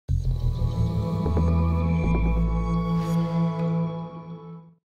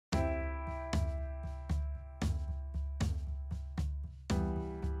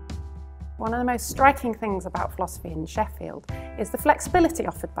One of the most striking things about philosophy in Sheffield is the flexibility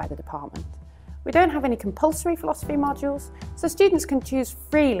offered by the department. We don't have any compulsory philosophy modules, so students can choose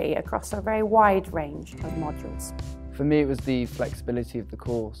freely across a very wide range of modules. For me, it was the flexibility of the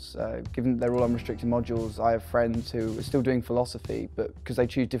course. Given that they're all unrestricted modules, I have friends who are still doing philosophy, but because they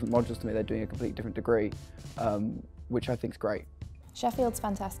choose different modules to me, they're doing a completely different degree, which I think is great. Sheffield's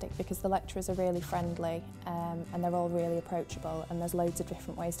fantastic because the lecturers are really friendly and they're all really approachable, and there's loads of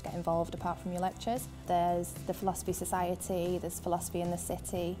different ways to get involved apart from your lectures. There's the Philosophy Society, there's Philosophy in the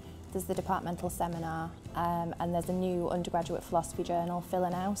City, there's the departmental seminar, and there's a new undergraduate philosophy journal, Phil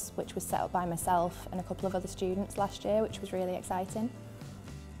and House, which was set up by myself and a couple of other students last year, which was really exciting.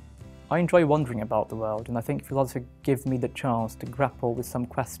 I enjoy wondering about the world, and I think philosophy gives me the chance to grapple with some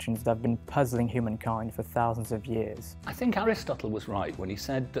questions that have been puzzling humankind for thousands of years. I think Aristotle was right when he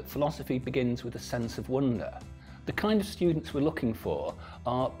said that philosophy begins with a sense of wonder. The kind of students we're looking for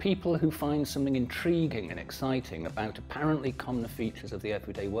are people who find something intriguing and exciting about apparently common features of the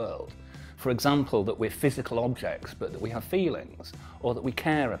everyday world. For example, that we're physical objects, but that we have feelings, or that we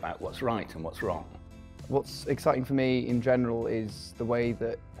care about what's right and what's wrong. What's exciting for me in general is the way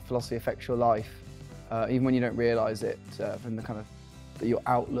that philosophy affects your life, even when you don't realise it, from the kind of your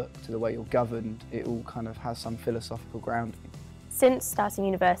outlook to the way you're governed, it all kind of has some philosophical grounding. Since starting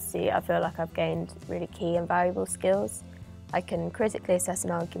university, I feel like I've gained really key and valuable skills. I can critically assess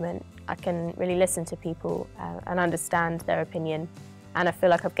an argument, I can really listen to people and understand their opinion, and I feel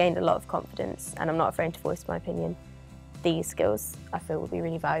like I've gained a lot of confidence and I'm not afraid to voice my opinion. These skills I feel will be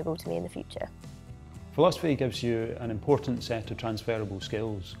really valuable to me in the future. Philosophy gives you an important set of transferable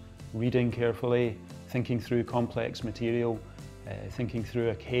skills. Reading carefully, thinking through complex material, thinking through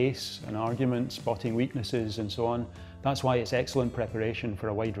a case, an argument, spotting weaknesses and so on. That's why it's excellent preparation for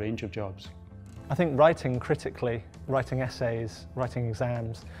a wide range of jobs. I think writing critically, writing essays, writing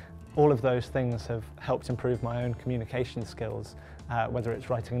exams, all of those things have helped improve my own communication skills, whether it's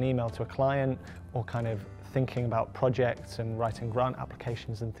writing an email to a client or kind of thinking about projects and writing grant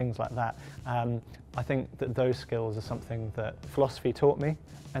applications and things like that. I think that those skills are something that philosophy taught me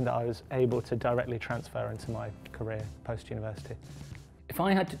and that I was able to directly transfer into my career post-university. If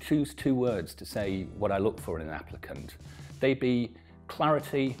I had to choose two words to say what I look for in an applicant, they'd be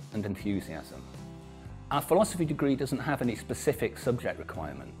clarity and enthusiasm. Our philosophy degree doesn't have any specific subject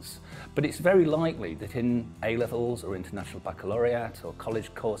requirements, but it's very likely that in A-levels or international baccalaureate or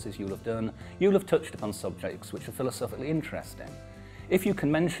college courses you'll have touched upon subjects which are philosophically interesting. If you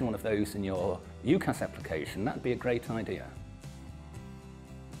can mention one of those in your UCAS application, that'd be a great idea.